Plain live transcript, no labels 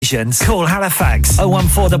occasions, call Halifax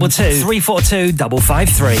 01422 342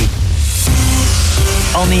 553.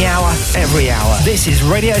 On the hour, every hour. This is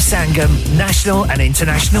Radio Sangam, national and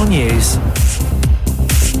international news.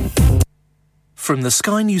 From the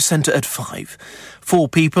Sky News Centre at 5. 4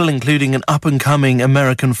 people, including an up-and-coming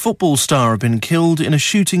American football star, have been killed in a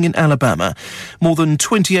shooting in Alabama. More than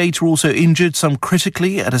 28 were also injured, some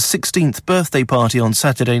critically, at a 16th birthday party on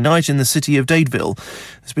Saturday night in the city of Dadeville.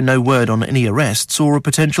 There's been no word on any arrests or a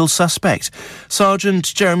potential suspect.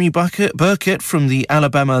 Sergeant Jeremy Burkett from the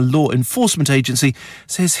Alabama Law Enforcement Agency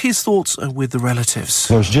says his thoughts are with the relatives.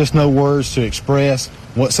 There's just no words to express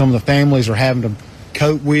what some of the families are having to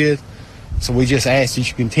cope with. So we just ask that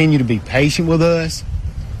you continue to be patient with us.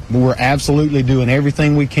 We're absolutely doing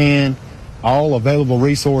everything we can. All available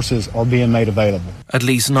resources are being made available. At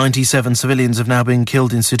least 97 civilians have now been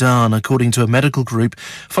killed in Sudan, according to a medical group,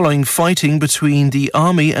 following fighting between the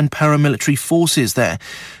army and paramilitary forces there.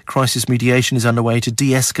 Crisis mediation is underway to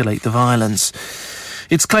de-escalate the violence.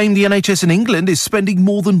 It's claimed the NHS in England is spending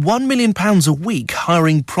more than £1 million a week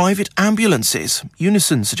hiring private ambulances.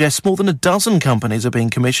 Unison suggests more than a dozen companies are being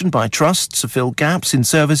commissioned by trusts to fill gaps in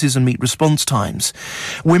services and meet response times.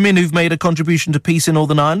 Women who've made a contribution to peace in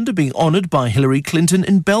Northern Ireland are being honoured by Hillary Clinton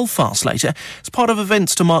in Belfast later as part of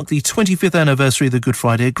events to mark the 25th anniversary of the Good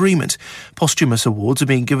Friday Agreement. Posthumous awards are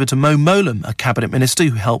being given to Mo Mowlam, a cabinet minister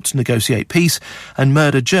who helped negotiate peace, and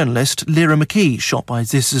murdered journalist Lyra McKee, shot by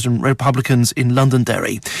dissident Republicans in Londonderry.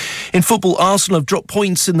 In football, Arsenal have dropped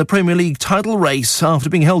points in the Premier League title race after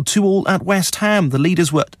being held 2-2 at West Ham. The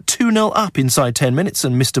leaders were 2-0 up inside 10 minutes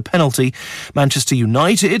and missed a penalty. Manchester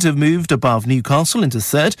United have moved above Newcastle into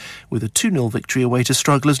third with a 2-0 victory away to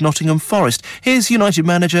strugglers Nottingham Forest. Here's United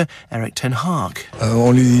manager Erik ten Hag.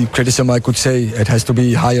 Only criticism I could say, it has to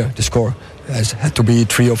be higher, the score. It had to be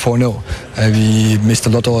 3 or 4-0. We missed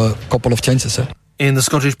a couple of chances. In the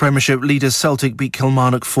Scottish Premiership, leaders Celtic beat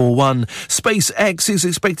Kilmarnock 4-1. SpaceX is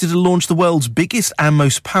expected to launch the world's biggest and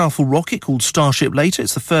most powerful rocket called Starship later.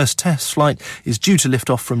 It's the first test flight is due to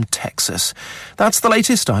lift off from Texas. That's the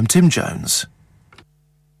latest. I'm Tim Jones.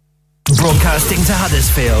 Broadcasting to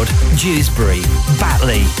Huddersfield, Dewsbury,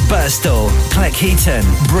 Batley, Birstall, Cleckheaton,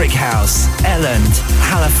 Brickhouse, Elland,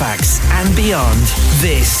 Halifax and beyond.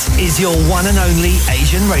 This is your one and only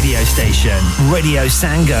Asian radio station. Radio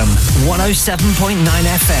Sangam, 107.9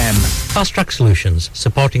 FM. Fast Track Solutions,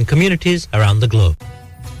 supporting communities around the globe.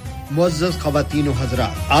 मुअज़्ज़ज़ ख़वातीन व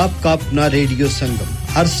हज़रात, आपका अपना radio संगम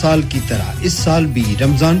हर साल की तरह इस साल भी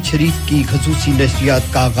रमज़ान शरीफ की ख़ुसूसी नशरियात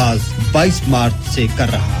का आगाज़ 22 मार्च से कर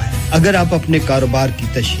रहा है। अगर आप अपने कारोबार की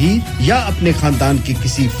तशहीर या अपने खानदान के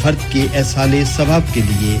किसी फर्द के एहसाले सवाब के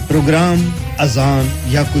लिए प्रोग्राम, अज़ान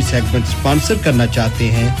या कोई सेगमेंट स्पॉन्सर करना चाहते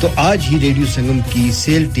हैं तो आज ही रेडियो संगम की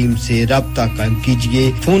सेल टीम से राब्ता कायम कीजिए।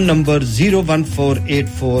 Phone number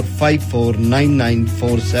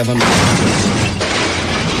 01484549947।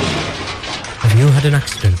 Have you had an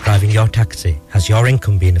accident driving your taxi? Has your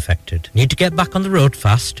income been affected? Need to get back on the road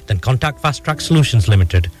fast? Then contact Fast Track Solutions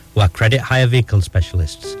Limited, who are credit hire vehicle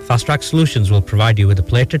specialists. Fast Track Solutions will provide you with a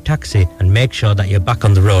plated taxi and make sure that you're back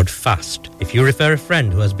on the road fast. If you refer a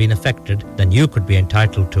friend who has been affected, then you could be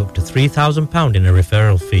entitled to up to £3,000 in a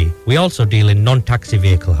referral fee. We also deal in non-taxi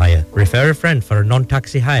vehicle hire. Refer a friend for a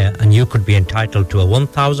non-taxi hire and you could be entitled to a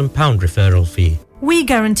 £1,000 referral fee. We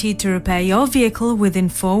guarantee to repair your vehicle within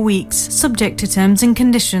 4 weeks, subject to terms and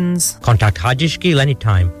conditions. Contact Haji Shkil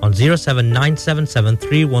anytime on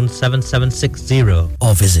 07977317760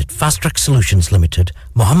 or visit Fast Track Solutions Limited,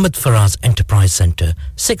 Mohammed Faraz Enterprise Centre,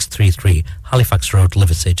 633 Halifax Road,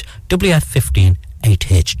 Liversedge, WF15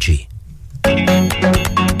 8HG.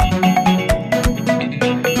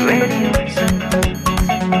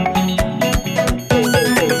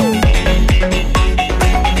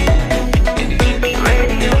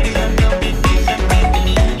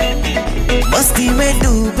 मस्ती में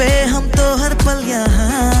डूबे हम तो हर पल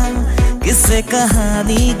यहाँ किस्से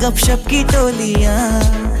कहानी गपशप की टोलियाँ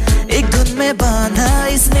एक धुन में बांधा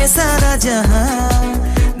इसने सारा जहां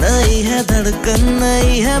नई है धड़कन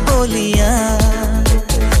नई है बोलियाँ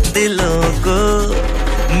दिलों को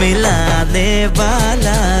मिलाने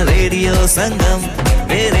वाला रेडियो संगम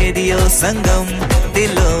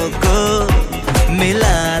दिलों को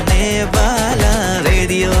मिलाने वाला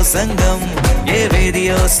रेडियो संगम ये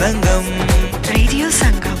रेडियो संगम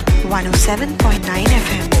 107.9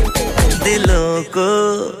 FM दिलों को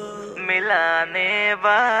मिलाने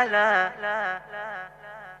वाला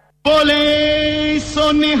बोले सो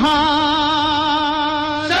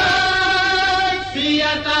निहार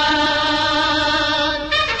शख्सियता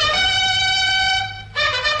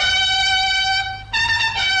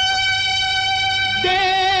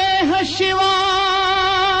देह शिवा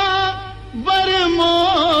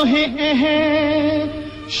है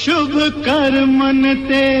शुभ कर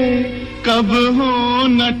मनते कब हो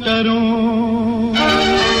न टरो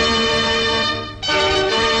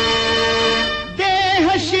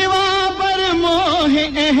देह शिवा पर मोह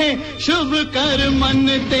है शुभ कर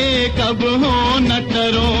मनते कब हो न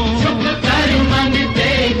टरो शुभ कर मनते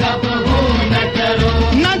कब हो न टरो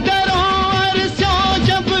न डरो अरसों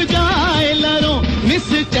जब जाए लरो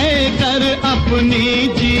निश्चय कर अपनी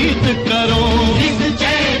जीत करो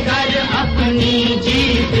निश्चय कर अपनी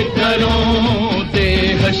जीत करो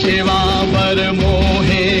देह शिवा बर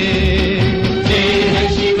मोहे देह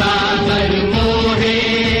शिवा बर मोहे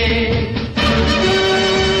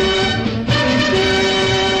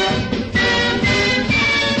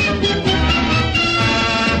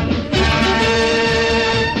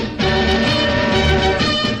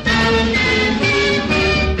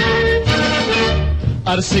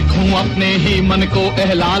और सिखूं अपने ही मन को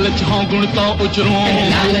लालच हो गुण तो उचरूं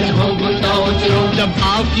लालच हो गुण तो उचरूं जब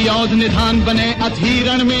भाव की औध निधान बने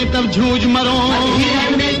अधीरण में तब जूझ मरो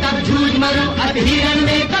अधीरण में तब जूझ मरो अधीरण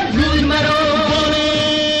में तब जूझ मरो बोले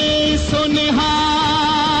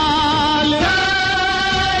सुनहाल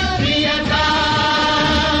प्रियता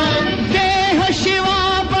देह शिवा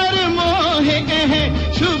पर मोह है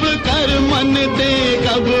शुभ कर मन दे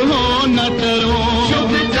कब हो न टरो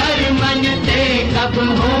शुभ कर मन दे कब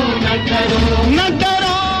हो न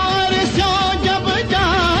डरो अरसों जब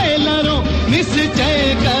जाए लरो निश्चय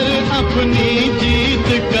कर अपनी जीत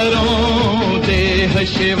करो देह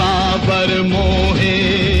शिवा पर मोहे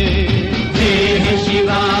देह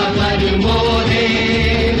शिवा पर मोहे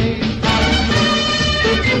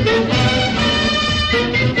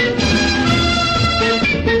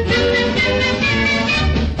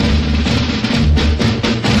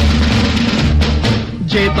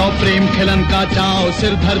जे तो प्रेम खिलन का चाओ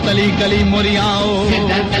सिर धर तली गली मोरियाओ सिर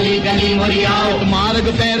धर तली गली मोरियाओ मार्ग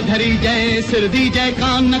पैर धरी जय सिर दी जय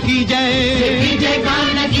कान न की जय सिर दी जय कान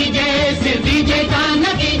न की जय सिर दी जय कान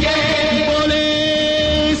न की जय बोले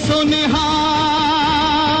सुनहाल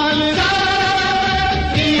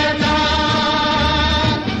प्रियता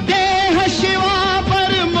देह शिवा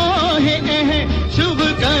पर मोह है शुभ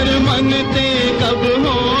कर मनते कब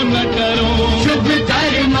हो न करो शुभ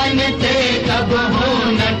कर मनते कब हो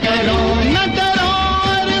न डरो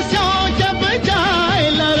अरसों जब जाए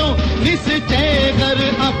लरो निश्चय कर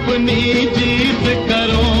अपनी जीत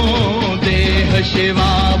करो देह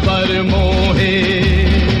शिवा पर मोहे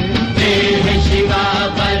देह शिवा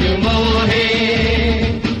पर मोहे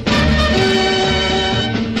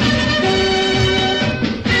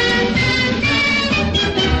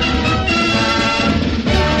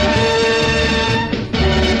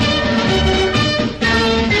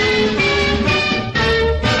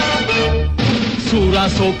सूरा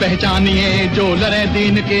सो पहचानिए जो लड़े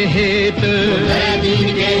दीन के हेत लड़े दीन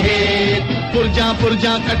के हेत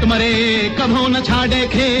पुरजा कट मरे कभो न छाड़े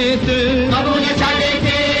खेत कभो न छाड़े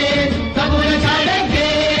खेत कभो न छाड़े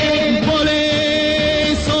खेत बोले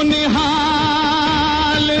सुनहाल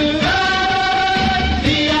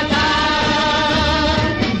प्रियता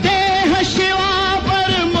देह शिवा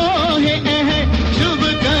पर मोह है शुभ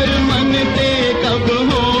कर मनते कब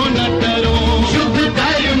हो न डरो शुभ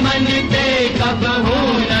कर मनते कब हो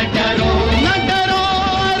न डरो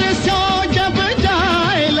अरसों जब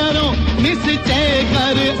जाए लरो निश्चय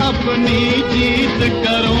कर अपनी जीत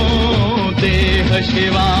करो देह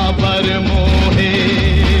शिवा पर मोहे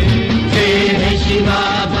देह शिवा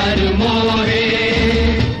पर मोहे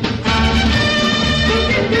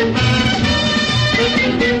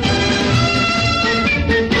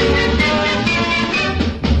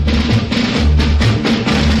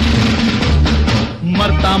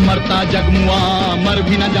मरता मरता जगमुआ मर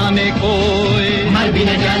भी न जाने कोई मर भी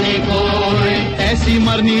न जाने कोई ऐसी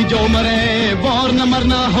मरनी जो मरे बोर न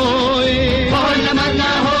मरना होए बोर न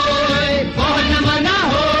मरना होए बोर न मरना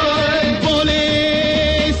होए बोले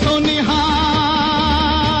सुनहाल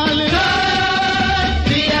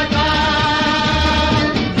प्रियता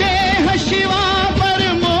देह शिवा पर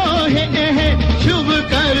मोह है शुभ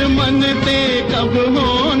कर मनते कब हो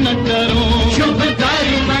न डरो शुभ कर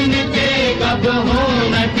मनते कब हो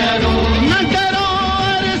न डरो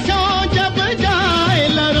अरसों जब जाए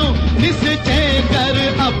लरो निश्चय कर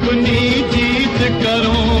अपनी जीत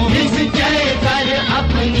करो निश्चय कर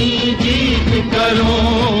अपनी जीत करो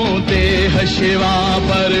देह शिवा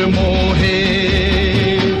पर मोहे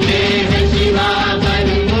देह शिवा पर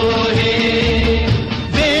मोहे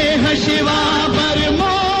देह शिवा पर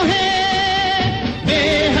मोहे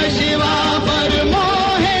देह शिवा पर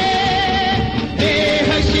मोहे देह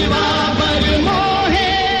शिवा पर मोहे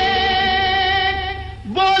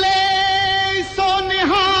बोले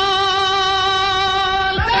सोनिहाल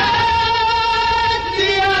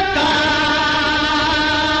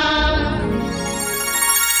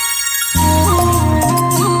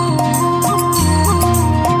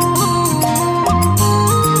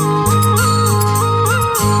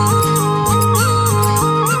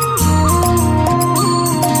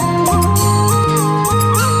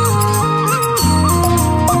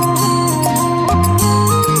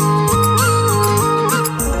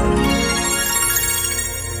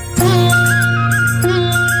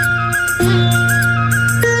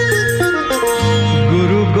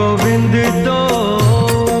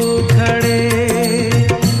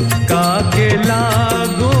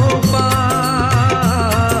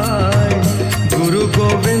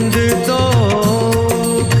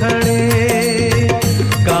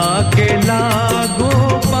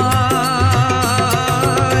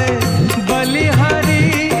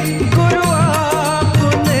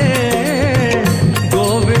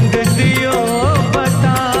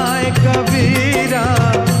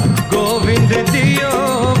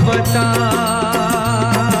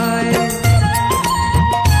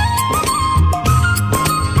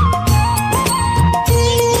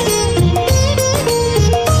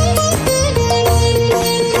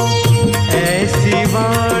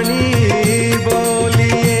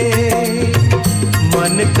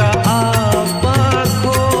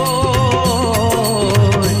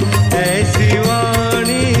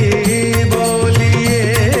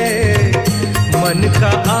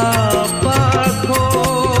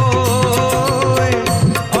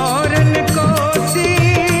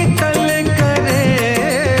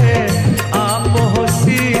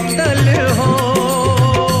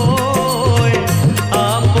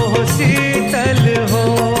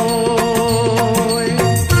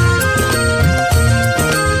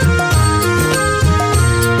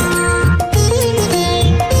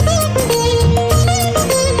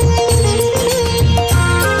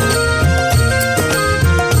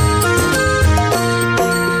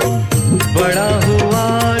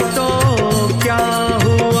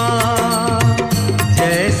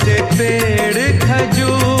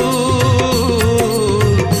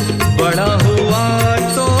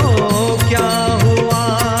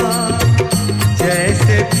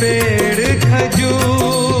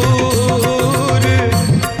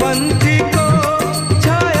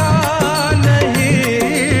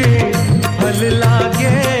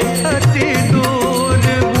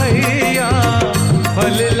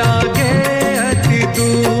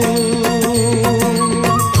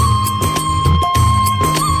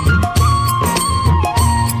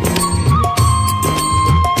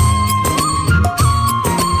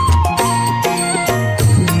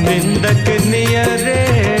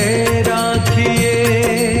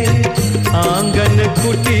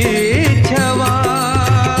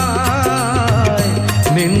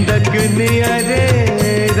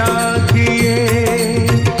अरे राखिए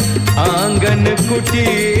आंगन कुटी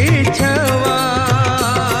छवाए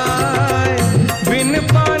बिन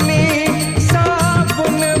पानी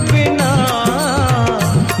साबुन बिना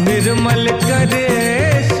निर्मल करे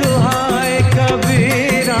सुहाए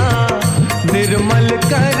कबीरा निर्मल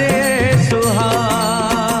करे सुहाए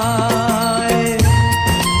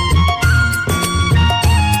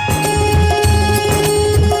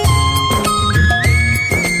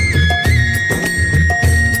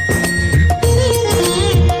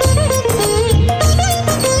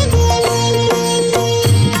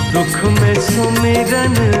दुख में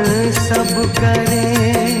सुमिरन सब करे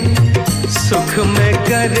सुख में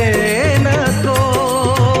करे न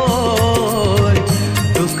कोई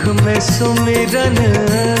दुख में सुमिरन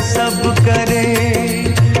सब करे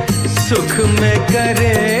सुख में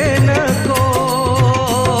करे न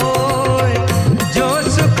कोई जो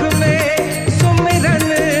सुख में सुमिरन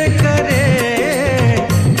करे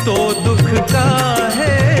तो दुख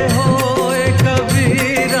काहे होए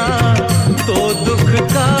कबीरा तो दुख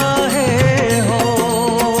काहे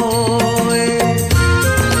होए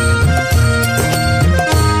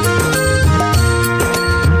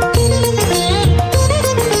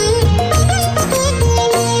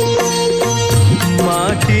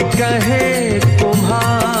माटी कहे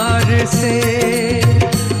कुम्हार से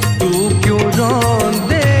तू क्यों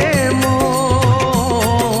रोंदे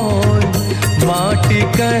मोय माटी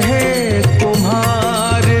कहे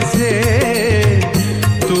कुम्हार से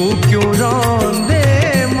तू क्यों रोंदे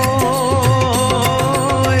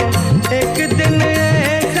मोय एक दिन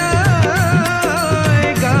ऐसा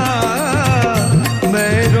आएगा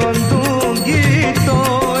मैं रोंदूंगी तो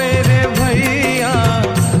रे भैया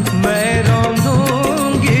मैं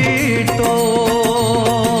रोंदूंगी तो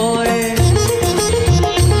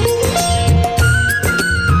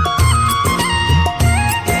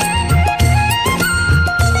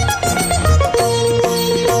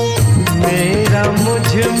मेरा मुझ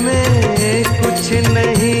में कुछ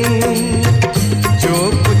नहीं जो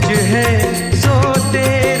कुछ है सो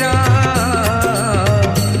तेरा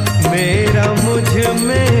मेरा मुझ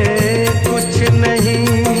में कुछ नहीं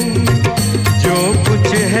जो कुछ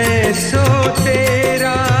है सो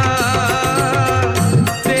तेरा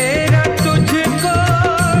तेरा तुझको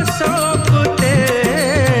सौंपते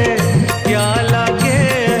क्या लगे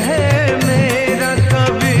है मेरा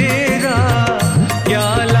कबीरा क्या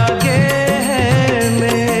लगे है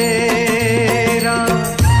मेरा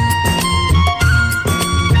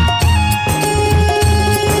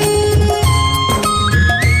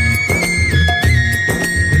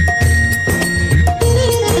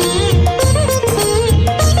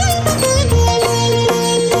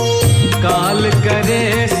काल करे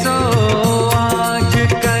सो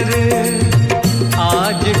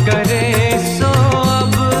आज करे सो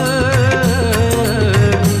अब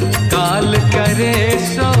काल करे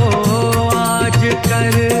सो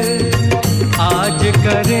आज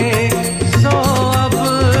करे सो अब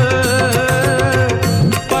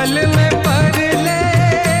पल में परले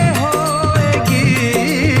होएगी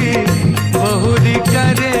बहुरी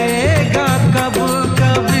करेगा कब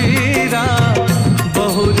कबीरा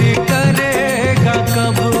बहुरी करेगा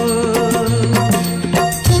कब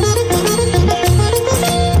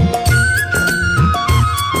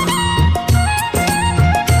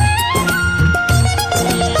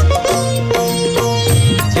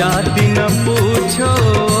जाति न पूछो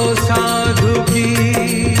साधु की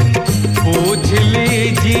पूछ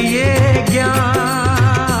लीजिए ज्ञान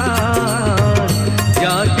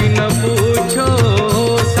जाति न पूछो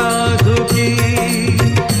साधु की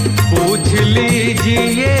पूछ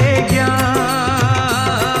लीजिए ज्ञान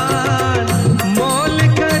मोल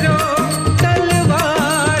करो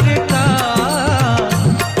तलवार का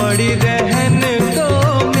पड़ी रहन दो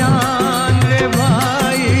म्यान रे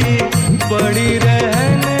भाई पड़ी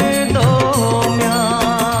रहन दो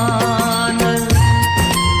म्यान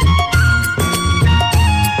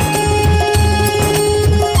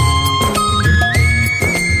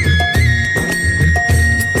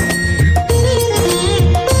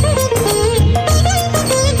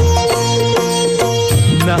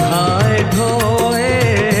नहाए धोए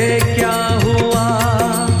क्या हुआ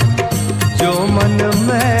जो मन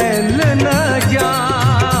मैल न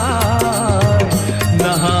जाए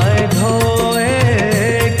नहाए धोए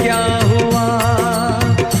क्या हुआ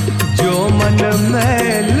जो मन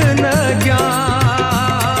मैल न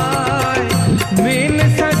जाए मीन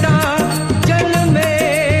सदा जल में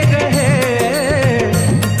रहे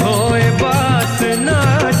धोए बास न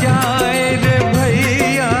जाए रे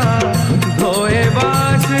भैया धोए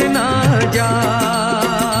बास न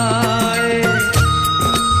जाए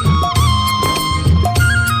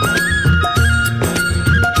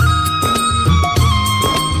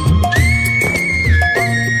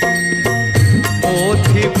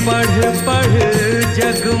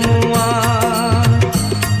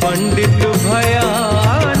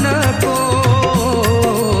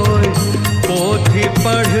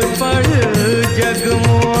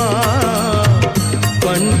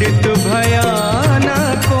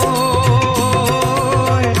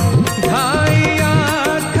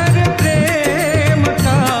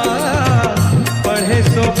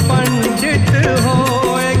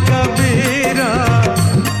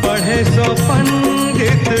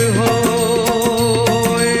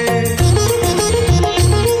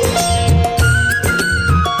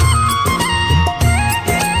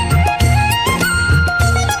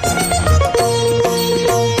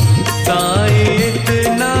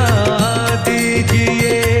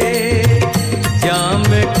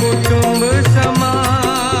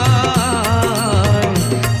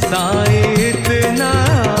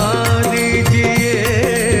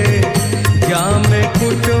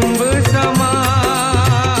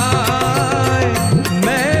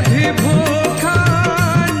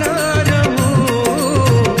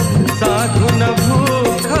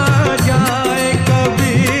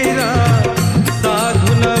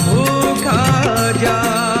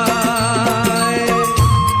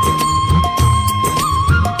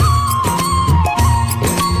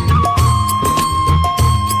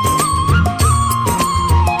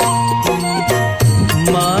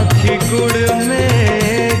गुड़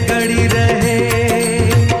में गड़ी रहे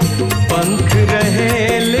पंख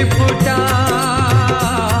रहे लिपटाए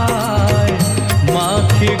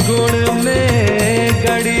माखी गुड़ में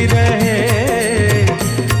गड़ी रहे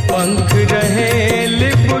पंख रहे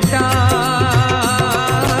लिपटाए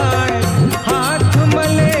हाथ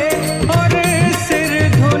मले और सिर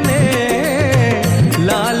धुने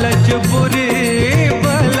लालच बुरी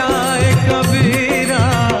बलाए कबीरा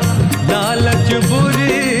लालच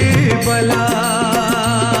बुरी बलाए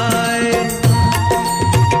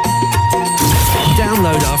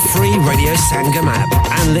Download our free Radio Sangam app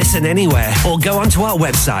and listen anywhere or go onto our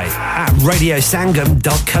website at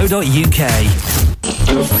radiosangam.co.uk.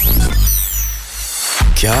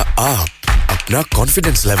 क्या आप अपना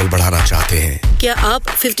कॉन्फिडेंस लेवल बढ़ाना चाहते हैं? क्या आप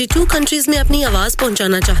 52 कंट्रीज में अपनी आवाज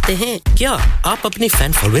पहुंचाना चाहते हैं? क्या आप अपनी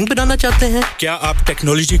फैन फॉलोइंग बनाना चाहते हैं? क्या आप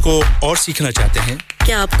टेक्नोलॉजी को और सीखना चाहते हैं?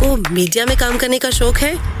 क्या आपको मीडिया में काम करने का शौक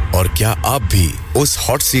है? और क्या आप भी उस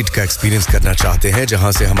हॉट सीट का एक्सपीरियंस करना चाहते हैं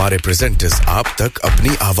जहां से हमारे प्रेजेंटर्स आप तक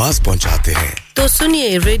अपनी आवाज पहुंचाते हैं? तो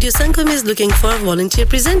सुनिए, radio Sangam is looking for volunteer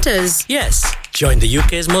presenters. Yes, join the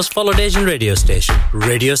UK's most followed Asian radio station,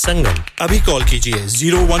 Radio Sangam. अभी कॉल कीजिए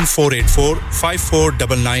 01484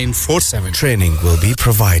 549947. Training will be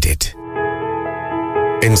provided.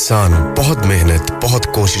 इंसान बहुत मेहनत, बहुत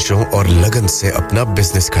कोशिशों और लगन से अपना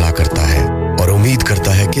बिजनेस खड़ा करता है और उम्मीद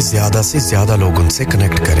करता है कि ज्यादा से ज्यादा लोग उनसे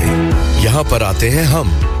कनेक्ट करें। यहाँ पर आते हैं हम,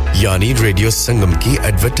 यानी रेडियो संगम की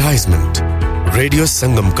एडवर्टाइजमेंट। रेडियो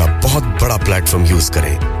संगम का बहुत बड़ा प्लेटफॉर्म यूज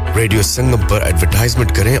करें। रेडियो संगम पर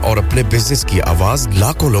एडवर्टाइजमेंट करें और अपने बिजनेस की आवाज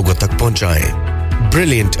लाखों लोगों तक पहुंचाएं।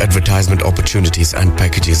 Brilliant advertisement opportunities and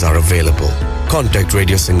packages are available. Contact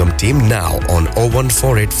Radio Sangam team now on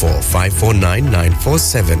 01484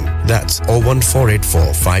 549947. That's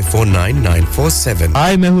 01484 549947.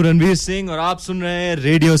 Hi, मैं हूं रणवीर सिंह और आप सुन रहे हैं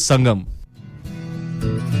रेडियो संगम।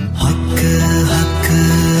 हक हक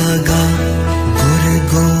अगा गुरु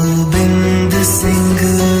गोबिंद सिंह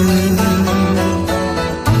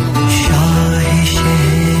शाह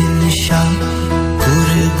शहंशाह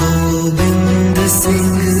गुरु गोबिंद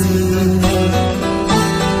सिंह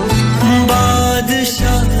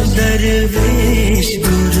बादशाह दरवेश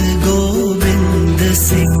गुरु गोबिंद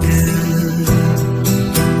सिंह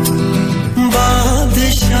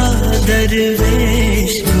बादशाह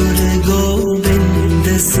दरवेश गुरु गोबिंद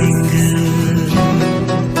सिंह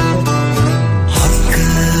हक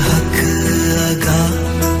हक अगा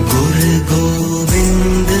गुरु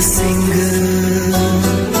गोबिंद सिंह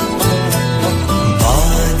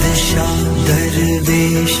बादशाह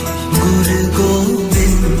दरवेश गुरु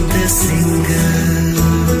गोबिंद सिंह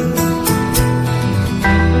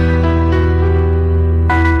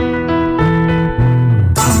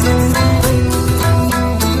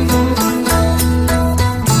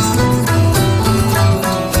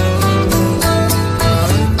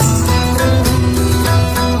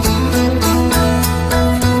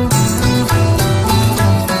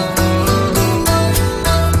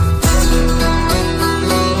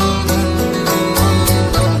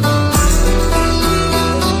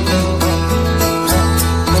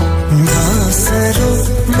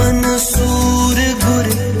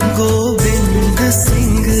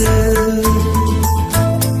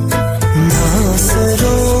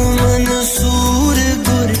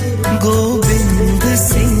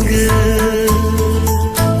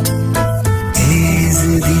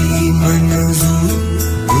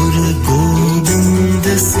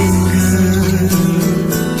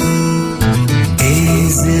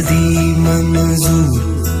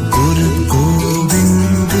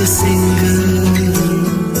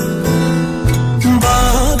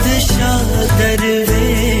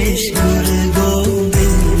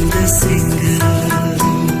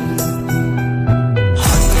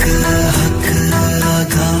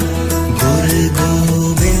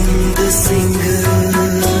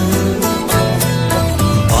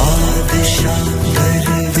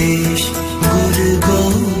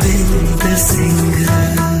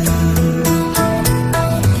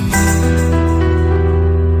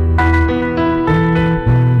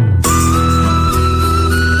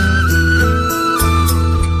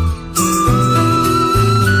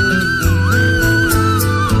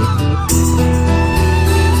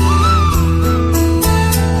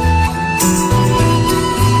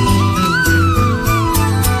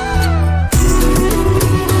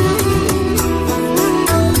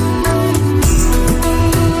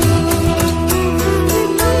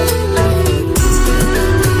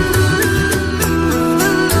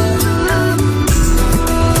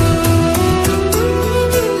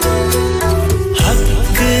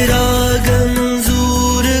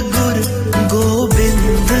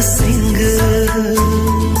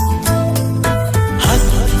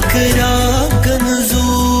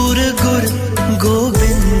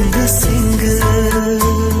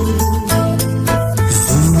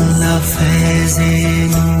फैज़े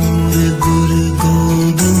नूर गुरु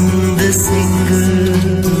गोबिंद सिंह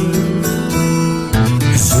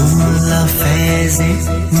जुमला फैज़े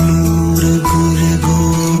नूर गुरु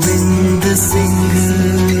गोबिंद सिंह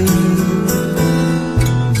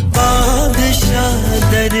बादशाह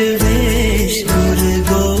दरवेश गुरु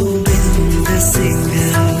गोबिंद सिंह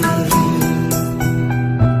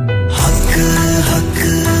हक हक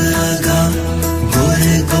अगा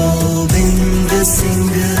गुरु गोबिंद सिंह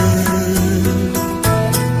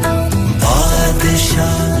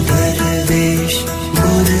बादशाह दरवेश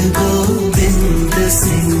Guru Gobind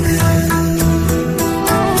Singh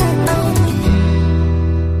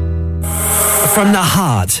From the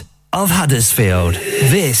heart of Huddersfield,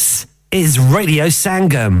 this is Radio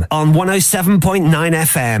Sangam on 107.9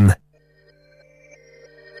 FM.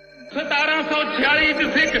 1746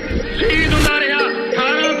 ਸਿੱਖ ਸ਼ਹੀਦ ਹੁੰਦਾ ਰਿਹਾ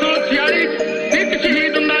 1846 ਸਿੱਖ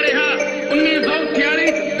ਸ਼ਹੀਦ ਹੁੰਦਾ ਰਿਹਾ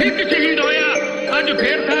 1946 ਸਿੱਖ ਸ਼ਹੀਦ ਹੋਇਆ ਅੱਜ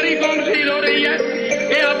ਫੇਰ ਸਾਰੀ ਕੌਮ ਸ਼ਹੀਦ ਹੋ ਰਹੀ ਹੈ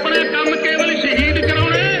ਇਹ ਆਪਣਾ ਕੰਮ ਕੇਵਲ ਸ਼ਹੀਦ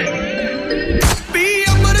ਕਰਾਉਣਾ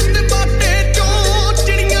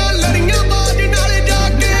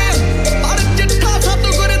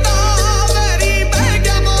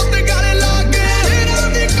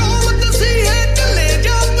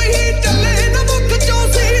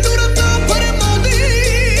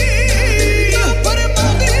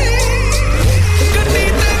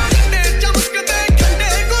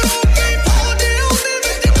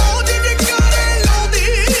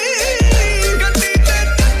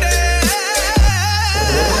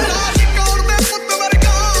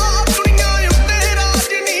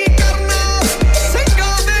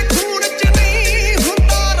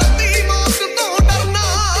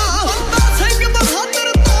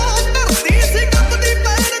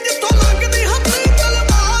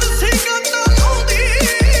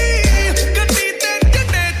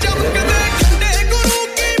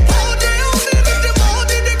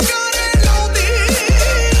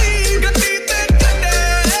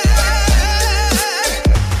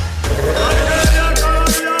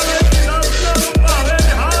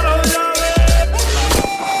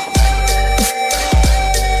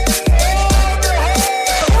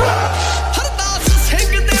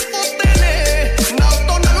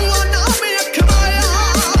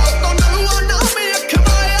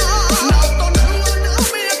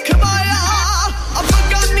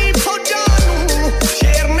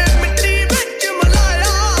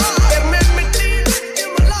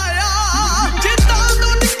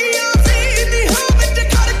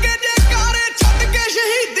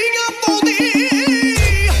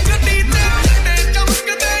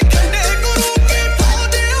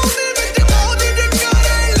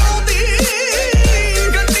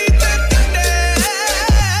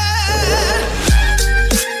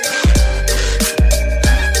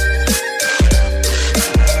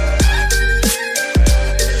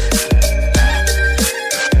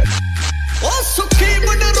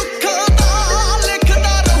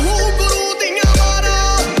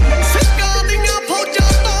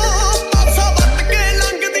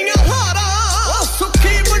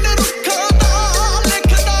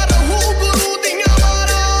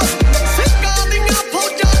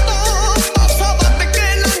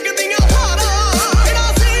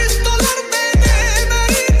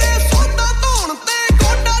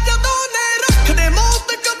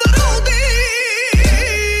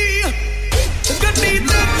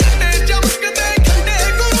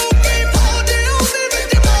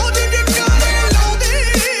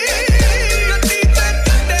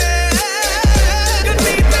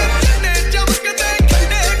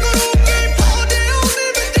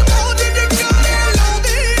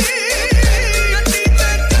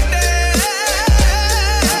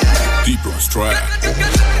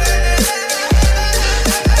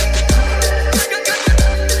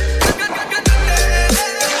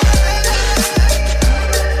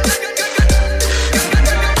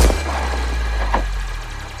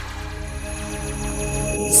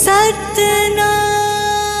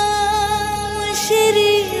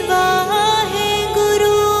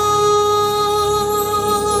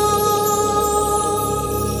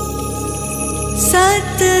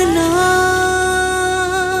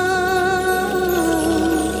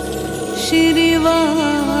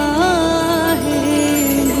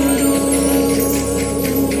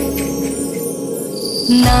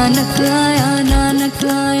नानक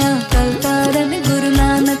आया कल तारन गुरु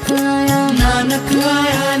नानक आया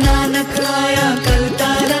नानक आया कल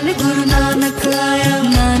तारन गुरु नानक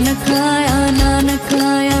आया नानक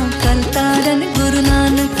आया कल तारन गुरु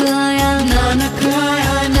नानक आया नानक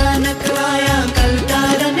आया कल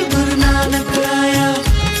तारन गुरु नानक आया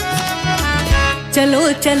चलो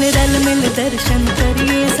चल रल मिल दर्शन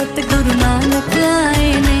करिए सतगुरु नानक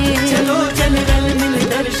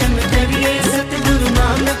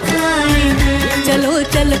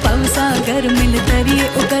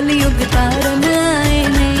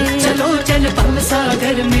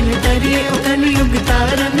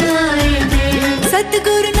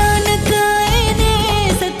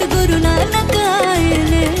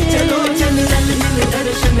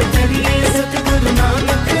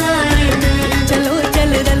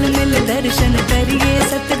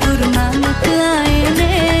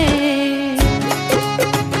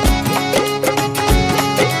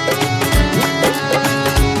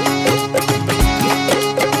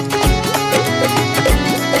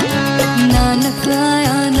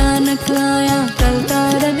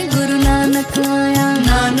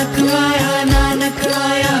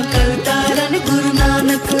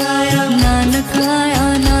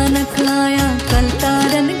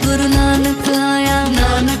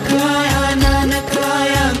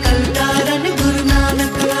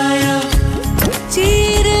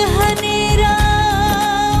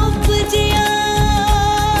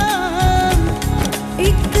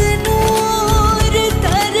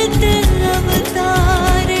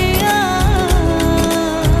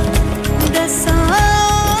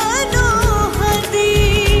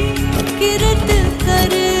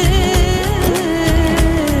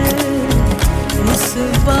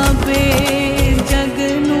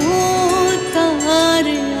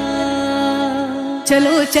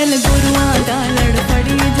चलो चल गुरुआं दा लड़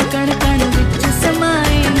फड़ी जो कण कण विच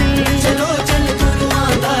समाए ने चलो चल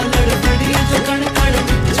गुरुआं दा लड़ फड़ी जो कण कण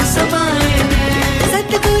विच समाए ने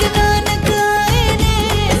सतगुरु नानक आए ने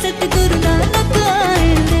सतगुरु नानक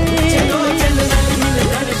आए ने चलो चल रल मिल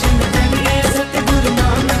दर्शन करिए सतगुरु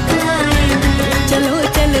नानक आए ने चलो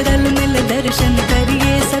चल रल मिल दर्शन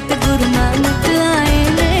करिए सतगुरु नानक आए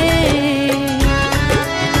ने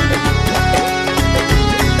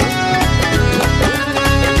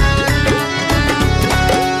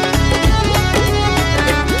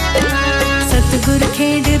सतगुर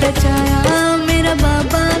खेड रचाया मेरा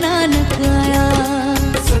बाबा नानक आया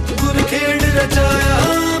सतगुर खेड रचाया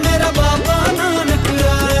मेरा बाबा नानक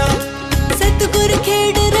आया सतगुर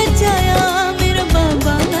खेड रचाया मेरा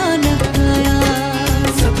बाबा नानक आया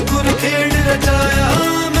सतगुर खेड रचाया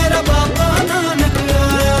मेरा बाबा नानक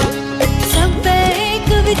आया सब एक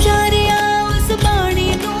विचारिया उस बाणी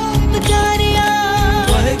नू विचारिया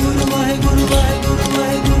वाहेगुरु वाहेगुरु वाहेगुरु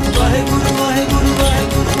वाहेगुरु वाहेगुरु वाहेगुरु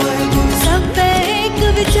वाहेगुरु वाहेगुरु सब एक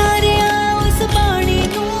विचारिया उस बाणी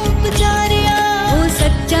नू विचारिया ओ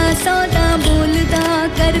सच्चा सौदा बोलदा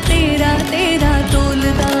कर तेरा तेरा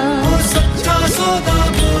तोलदा ओ सच्चा सौदा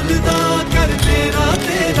बोलदा कर तेरा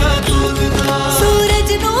तेरा तोलदा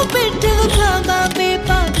सूरज नू पिठ विखा बाबे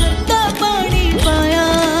पागल दा पानी पाया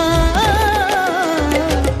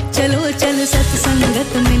चलो चल सत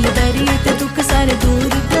संगत मिल दरिए ते दुख सारे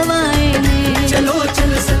दूर गवाए ने चलो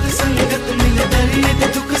चल सत संगत मिल दरिए ते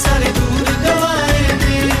दुख सारे दूर गवाए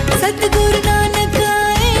ने सतगुरु नानक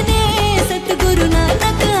आए ने सतगुरु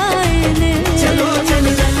नानक आए ने चलो चल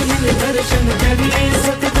रल मिल दर्शन करिए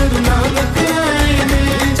सतगुरु नानक आए ने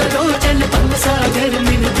चलो चल भव सागर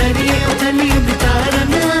मिल दरिए उथली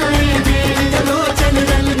बितारन आए ने चलो चल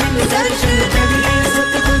रल मिल दर्शन करिए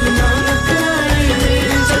सतगुरु नानक आए ने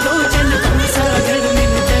चलो चल भव सागर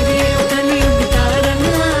मिल दरिए उथली बितारन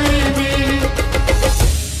आए ने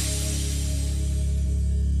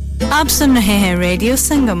आप सुन रहे हैं रेडियो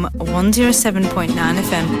संगम 107.9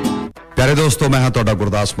 FM प्यारे दोस्तों मैं हां ਤੁਹਾਡਾ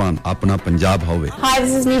ਗੁਰਦਾਸ ਮਾਨ ਆਪਣਾ ਪੰਜਾਬ ਹੋਵੇ hi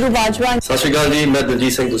this is Neeru Bajwa सत श्री अकाल जी मैं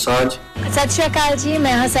दलजीत सिंह दोसांझ सत श्री अकाल जी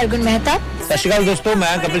मैं हां सरगुन मेहता सत श्री अकाल दोस्तों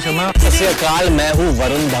मैं कपिल शर्मा सत श्री अकाल मैं हूं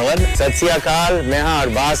वरुण धवन सत श्री अकाल मैं हां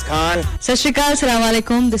अरबाज खान सत श्री अकाल अस्सलाम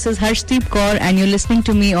वालेकुम this is Harshdeep Kaur and you are listening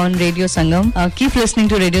to me on radio Sangam keep listening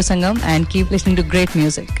to radio Sangam and keep listening to great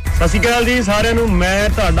music ਸਤਿ ਸ਼੍ਰੀ ਅਕਾਲ ਜੀ ਸਾਰਿਆਂ ਨੂੰ ਮੈਂ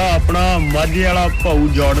ਤੁਹਾਡਾ ਆਪਣਾ ਮਾਝੇ ਵਾਲਾ ਭਾਊ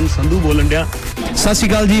ਜਾਰਡਨ ਸੰਧੂ ਬੋਲਣ ਡਿਆ ਸਤਿ ਸ਼੍ਰੀ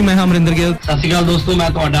ਅਕਾਲ ਜੀ ਮੈਂ ਹਾਂ ਅਮਰਿੰਦਰ ਗਿੱਲ सत श्री अकाल दोस्तों मैं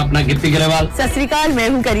ਤੁਹਾਡਾ ਆਪਣਾ ਗਿੱਪੀ ਗਰੇਵਾਲ सत श्री अकाल मैं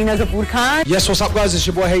हूं Kareena Kapoor Khan Yes what's up guys it's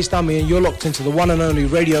your boy Hayes Dami and you're locked into the one and only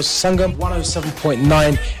Radio Sangam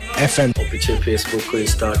 107.9 FM पीछे फेसबुक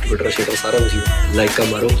इंस्टा ट्विटर शेटर सारा कुछ लाइक का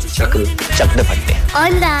मारो चक दे फटते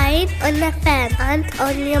online on FM and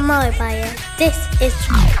on your mobile this is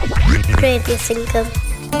Radio Sangam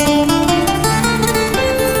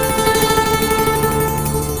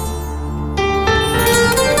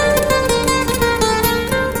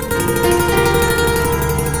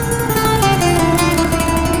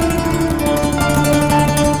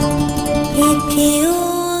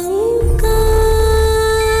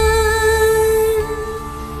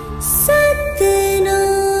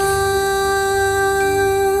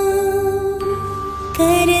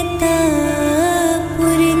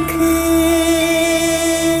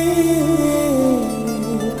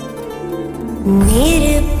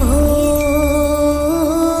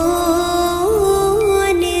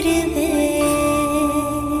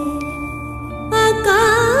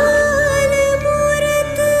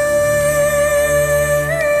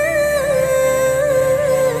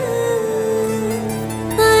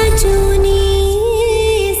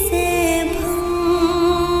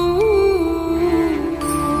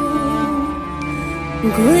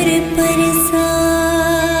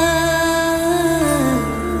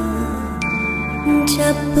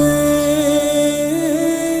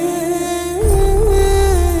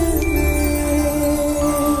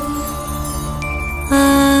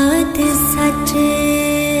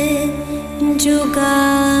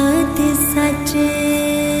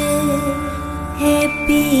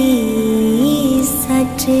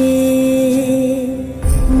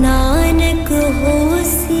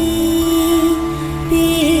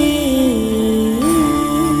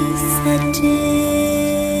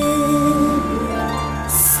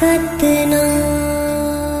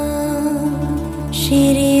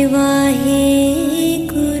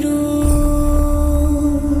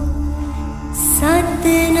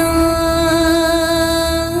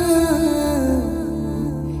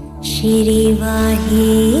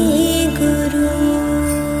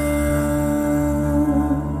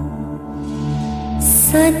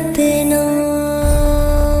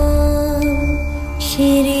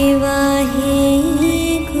Shri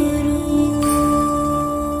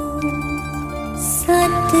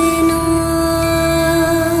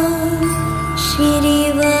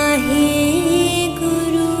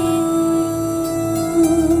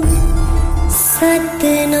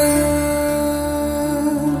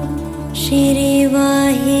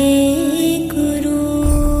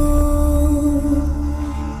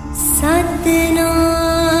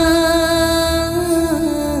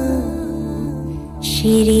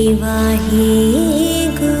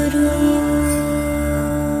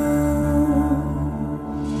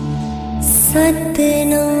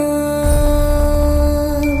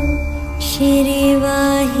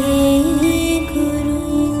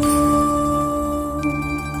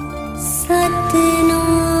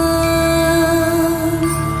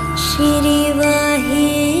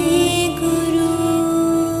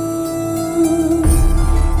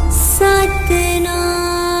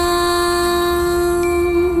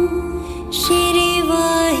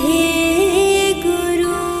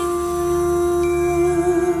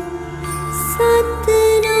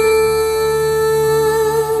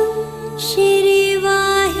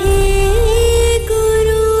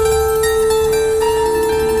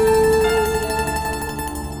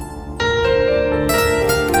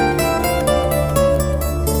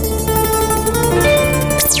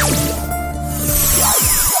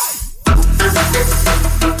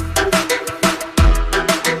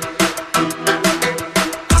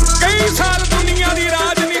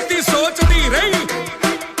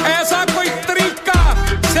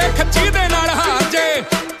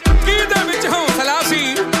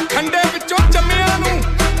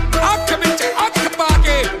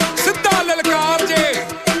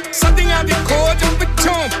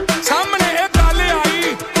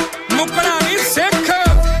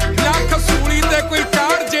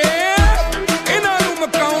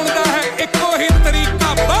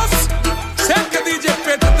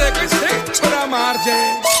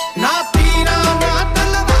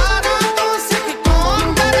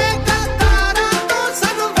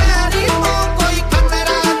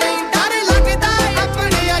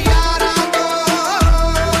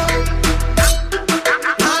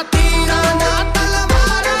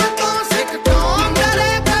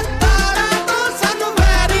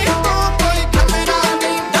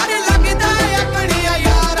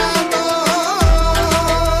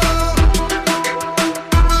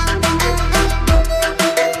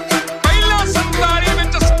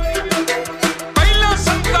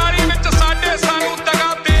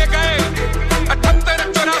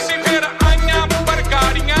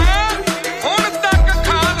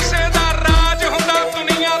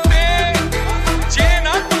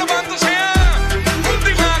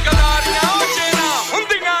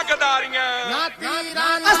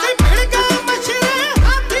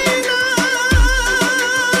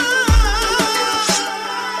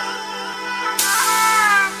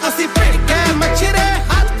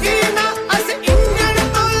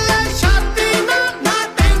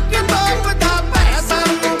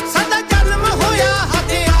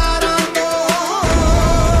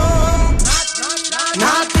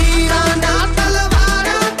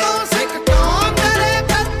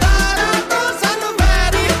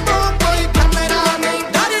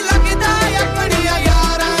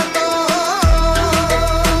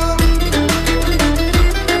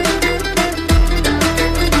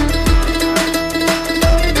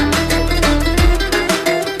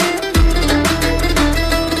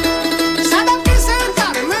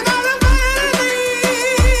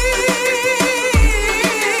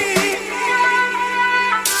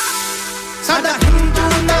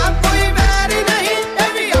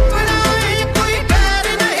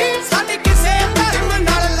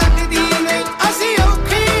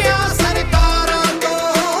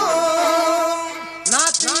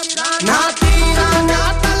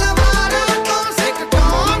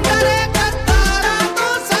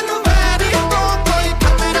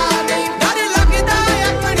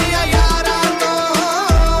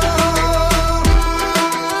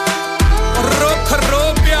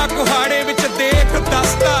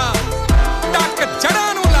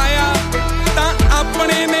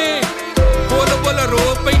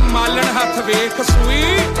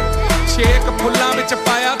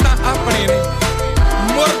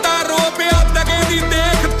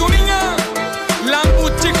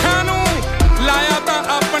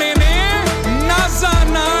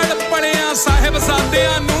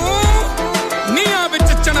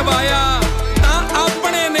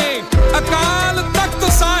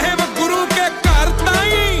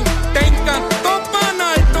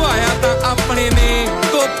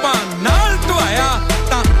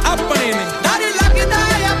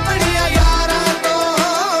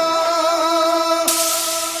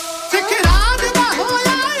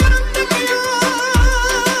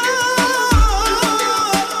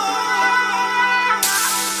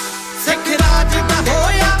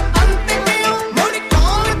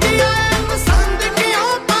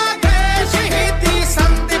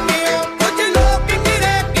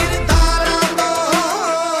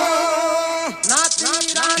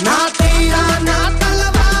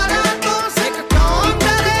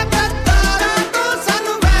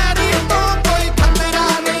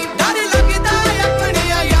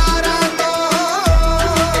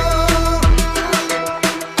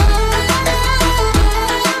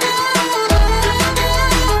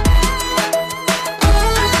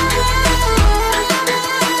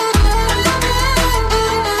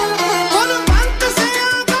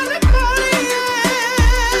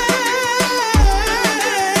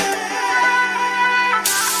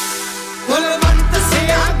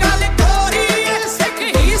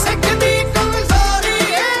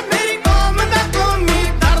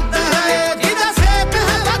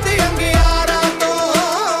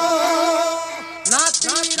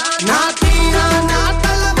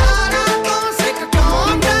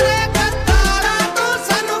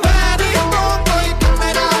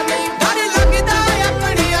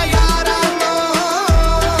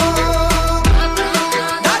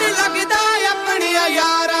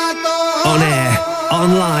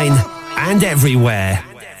everywhere.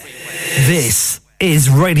 This is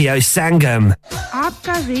Radio Sangam.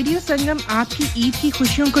 आपका radio संगम आपकी ईद की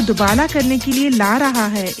खुशियों को दुबारा करने के लिए ला रहा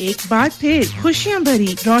है एक बार फिर खुशियां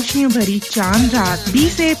भरी रोशनियों भरी चांद रात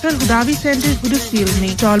 20 अप्रैल गुदावी सेंटर गुडस्फील्ड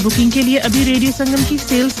में टॉल बुकिंग के लिए अभी रेडियो संगम की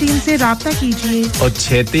सेल्स टीम से राब्ता कीजिए और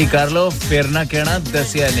छेती कर लो फिर ना कहना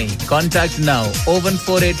दसिया नहीं contact now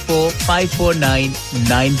 01484 549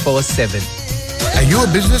 947 Are you a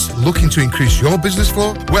business looking to increase your business flow?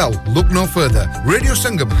 Well, look no further. Radio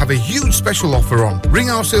Sangam have a huge special offer on. Ring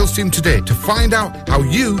our sales team today to find out how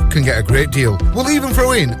you can get a great deal. We'll even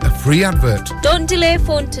throw in a free advert. Don't delay,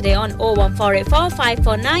 phone today on 01484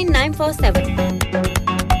 549 947.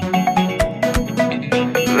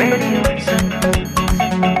 Radio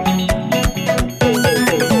Sangam.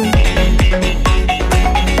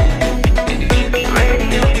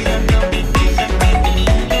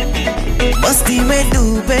 मस्ती में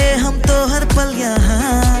डूबे हम तो हर पल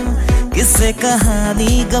यहाँ किस्से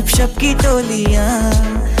कहानी गपशप की टोलियाँ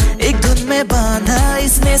एक धुन में बांधा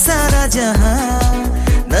इसने सारा जहां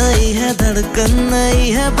नई है धड़कन नई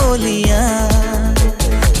है बोलियाँ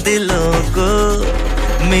दिलों को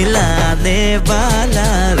मिलाने वाला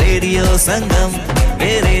रेडियो संगम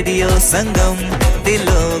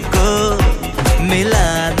दिलों को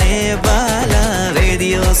मिलाने वाला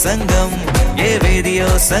रेडियो संगम ये रेडियो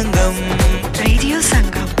संगम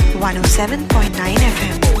 107.9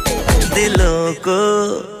 FM दिलों को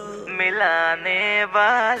मिलाने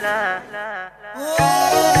वाला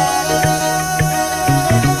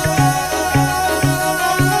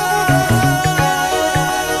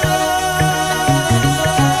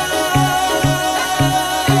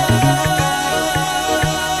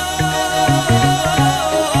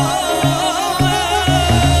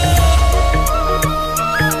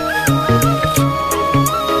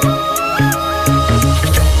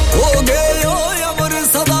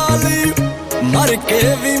के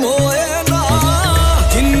भी मोए ना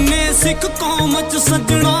जिन्ने सिख कौम च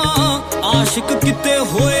सजना आशिक किते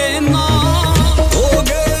होए ना हो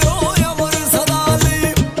गए ओ अमर सदाली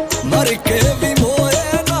मर के भी मोए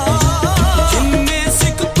ना जिन्ने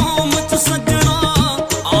सिख कौम च सजना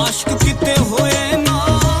आशिक किते होए ना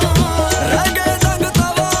रगे रंग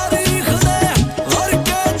तवारीख दे हर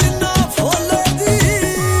के जिन्ना फूले दी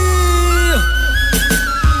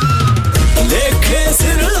लेखे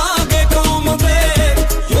सिर लागे कौम दे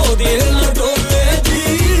दिल न डोले दी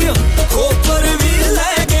खोपर भी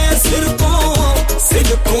लगे सिर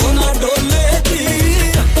को न डोले दी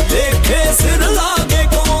लेखे सिर लागे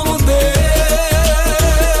कौम दे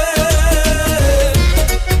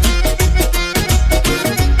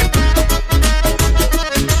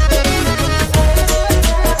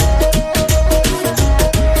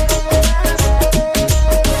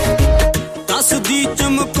दस दी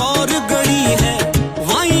चमकौर गड़ी है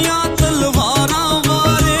वाइयां तलवारां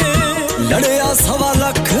लड़या सवा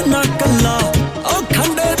लख न कल्ला ओ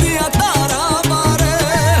खंडे दिया तारा मारे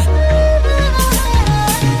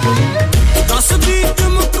दस दी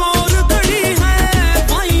चमकौर गड़ी है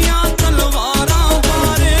भाइयां तलवारां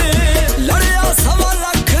मारे लड़या सवा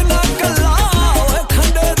लख न कल्ला ओ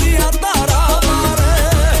खंडे दिया तारा मारे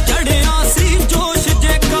चढ़या सी जोश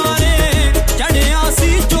जयकारे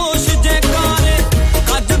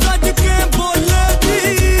गज गज के बोले दी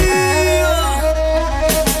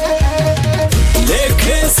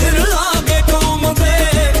लेखे सिर लागे को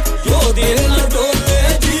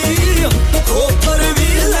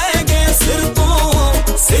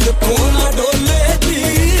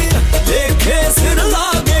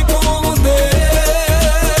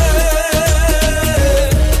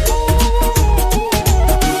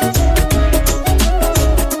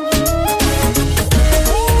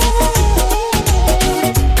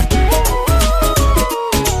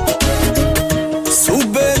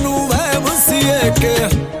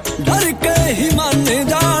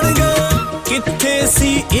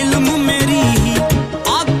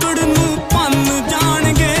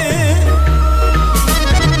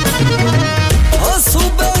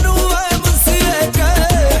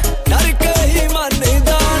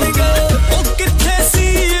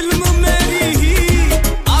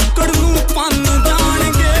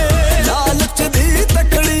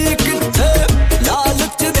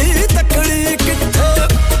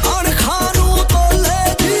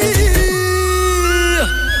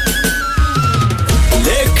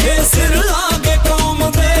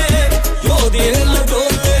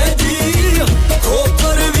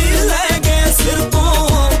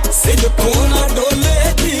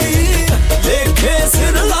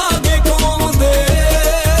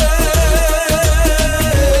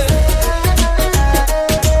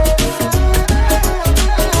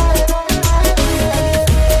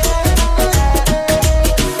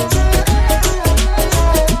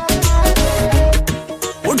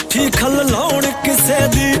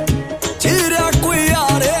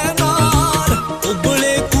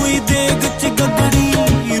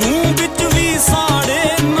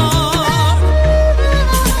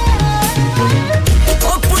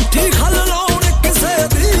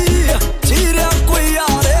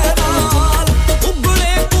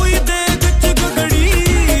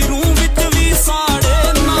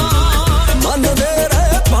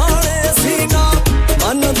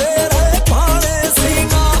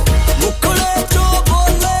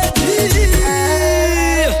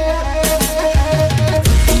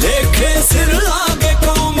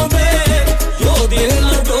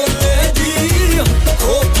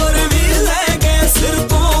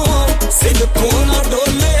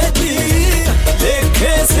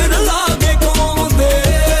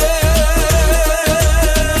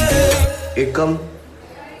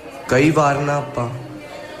ਕਈ ਵਾਰ ਨਾ ਆਪਾਂ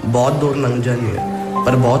ਬਹੁਤ ਦੂਰ ਲੰਘ ਜਾਂਦੇ ਆ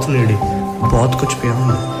ਪਰ ਬਹੁਤ ਨੇੜੇ ਬਹੁਤ ਕੁਝ ਪਿਆ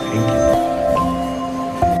ਹੁੰਦਾ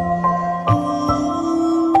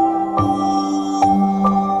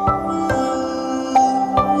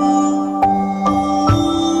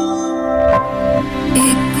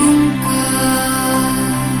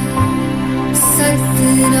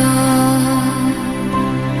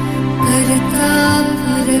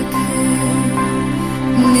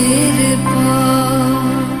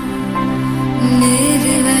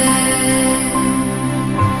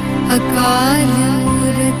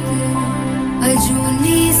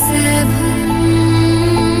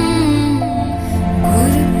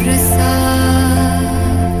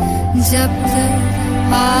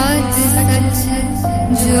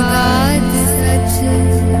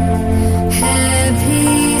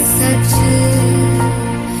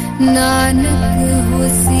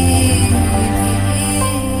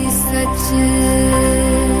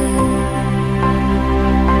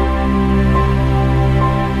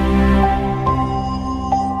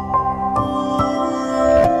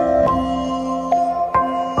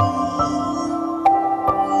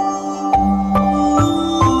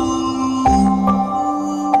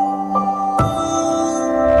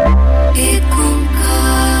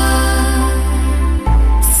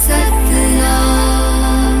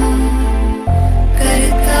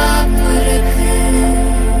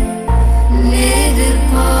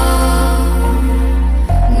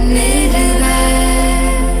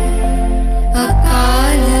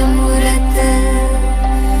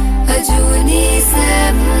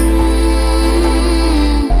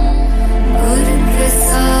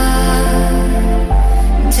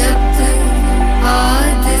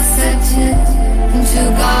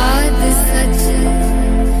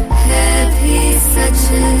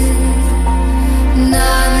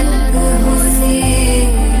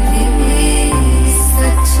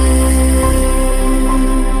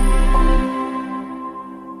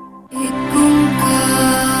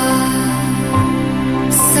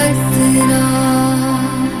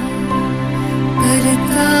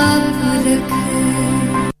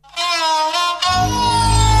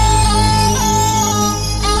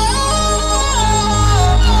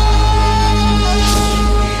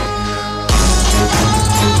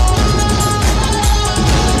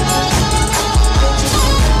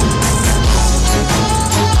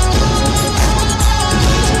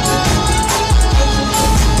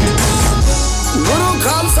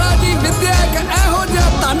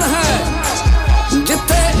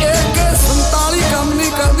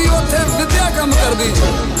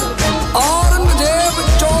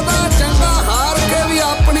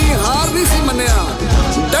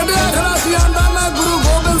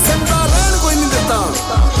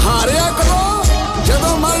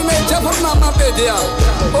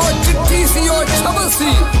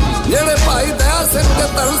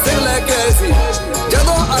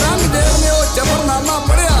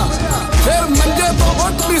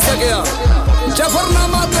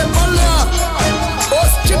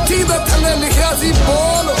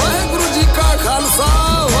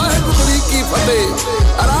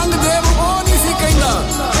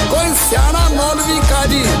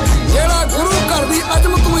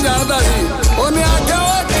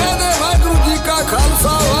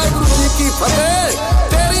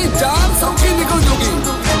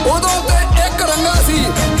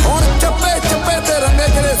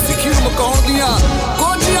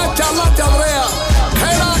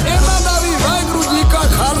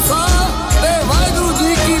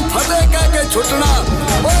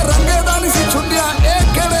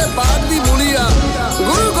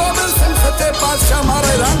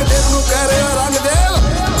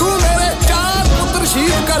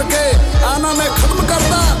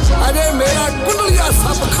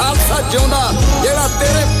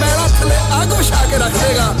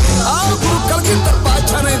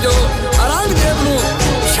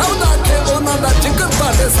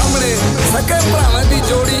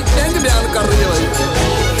ਥੈਂਕ ਯੂ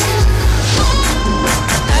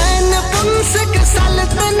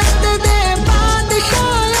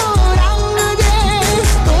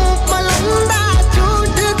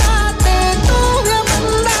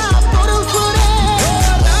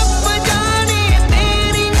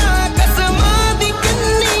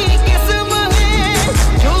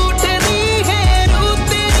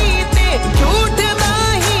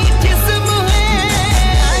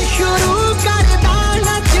करदा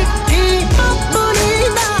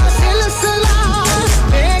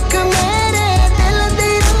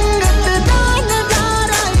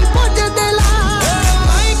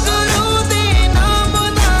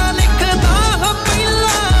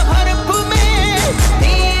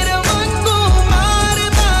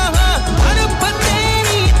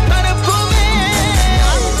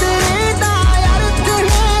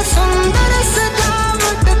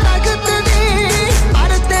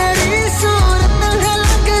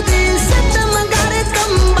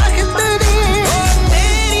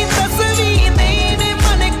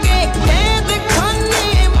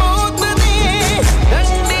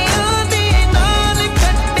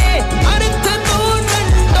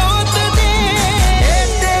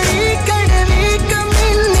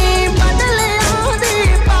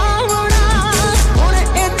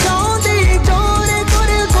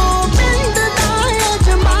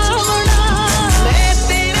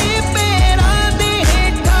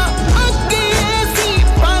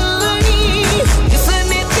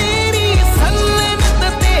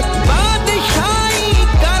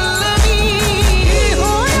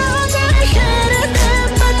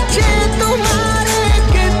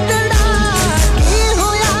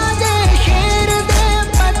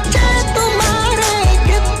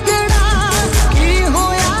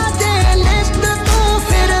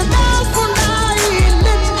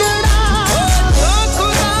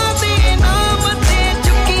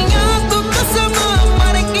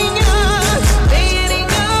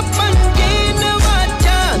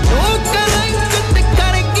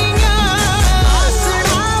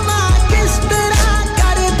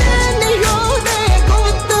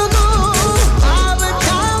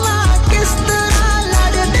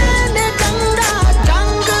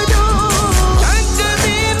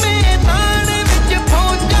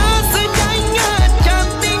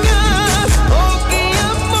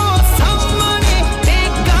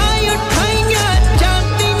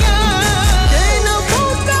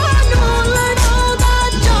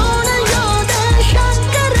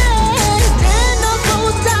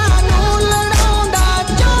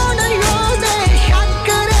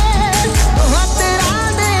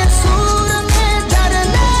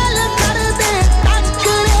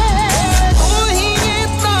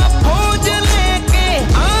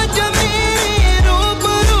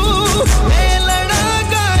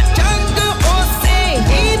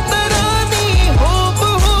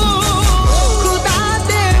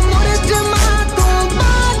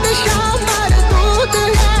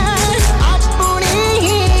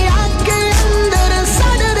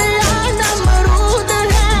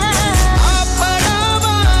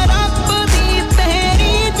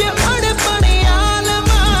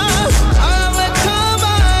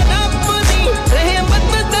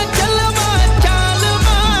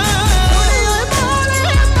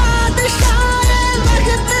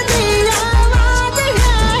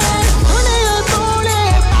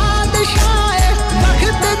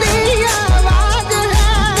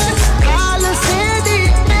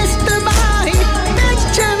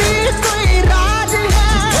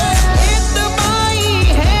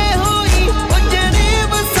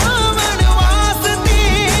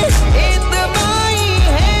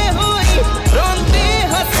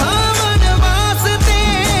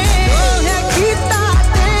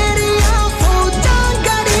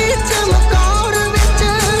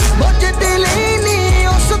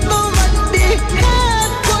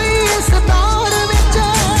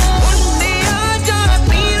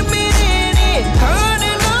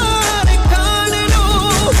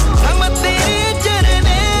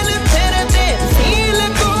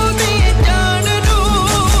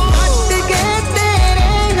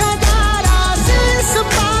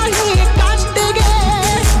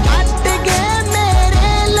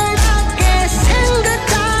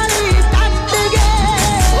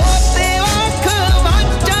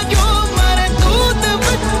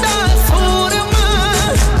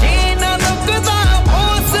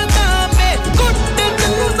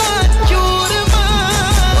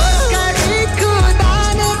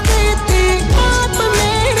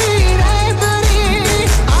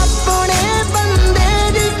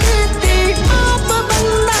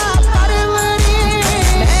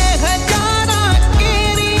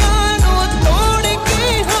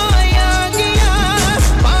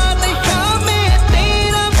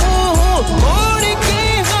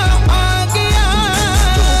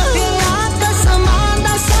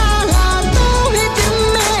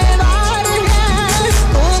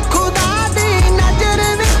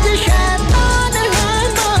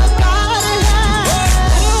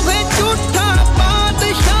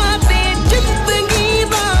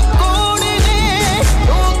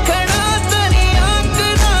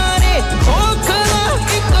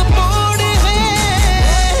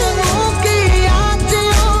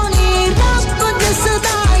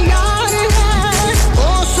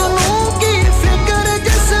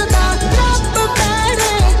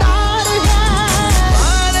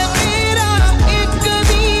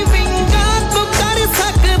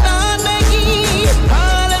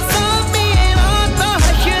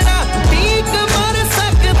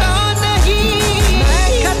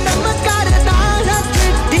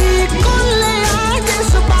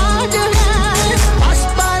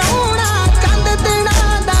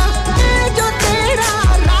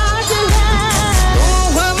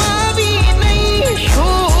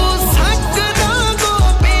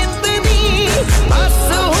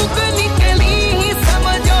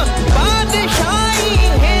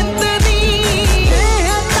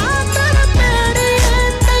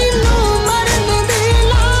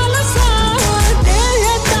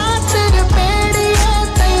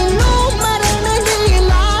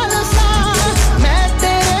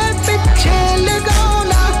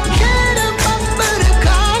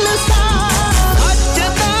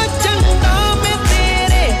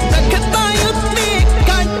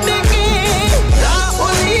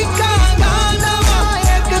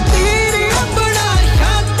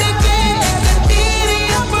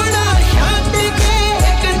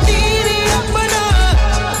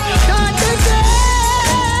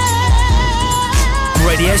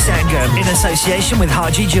program in association with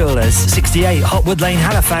Haji Jewellers, 68 Hotwood Lane,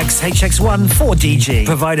 Halifax, HX1 4DG.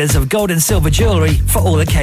 Providers of gold and silver jewellery for all occasions.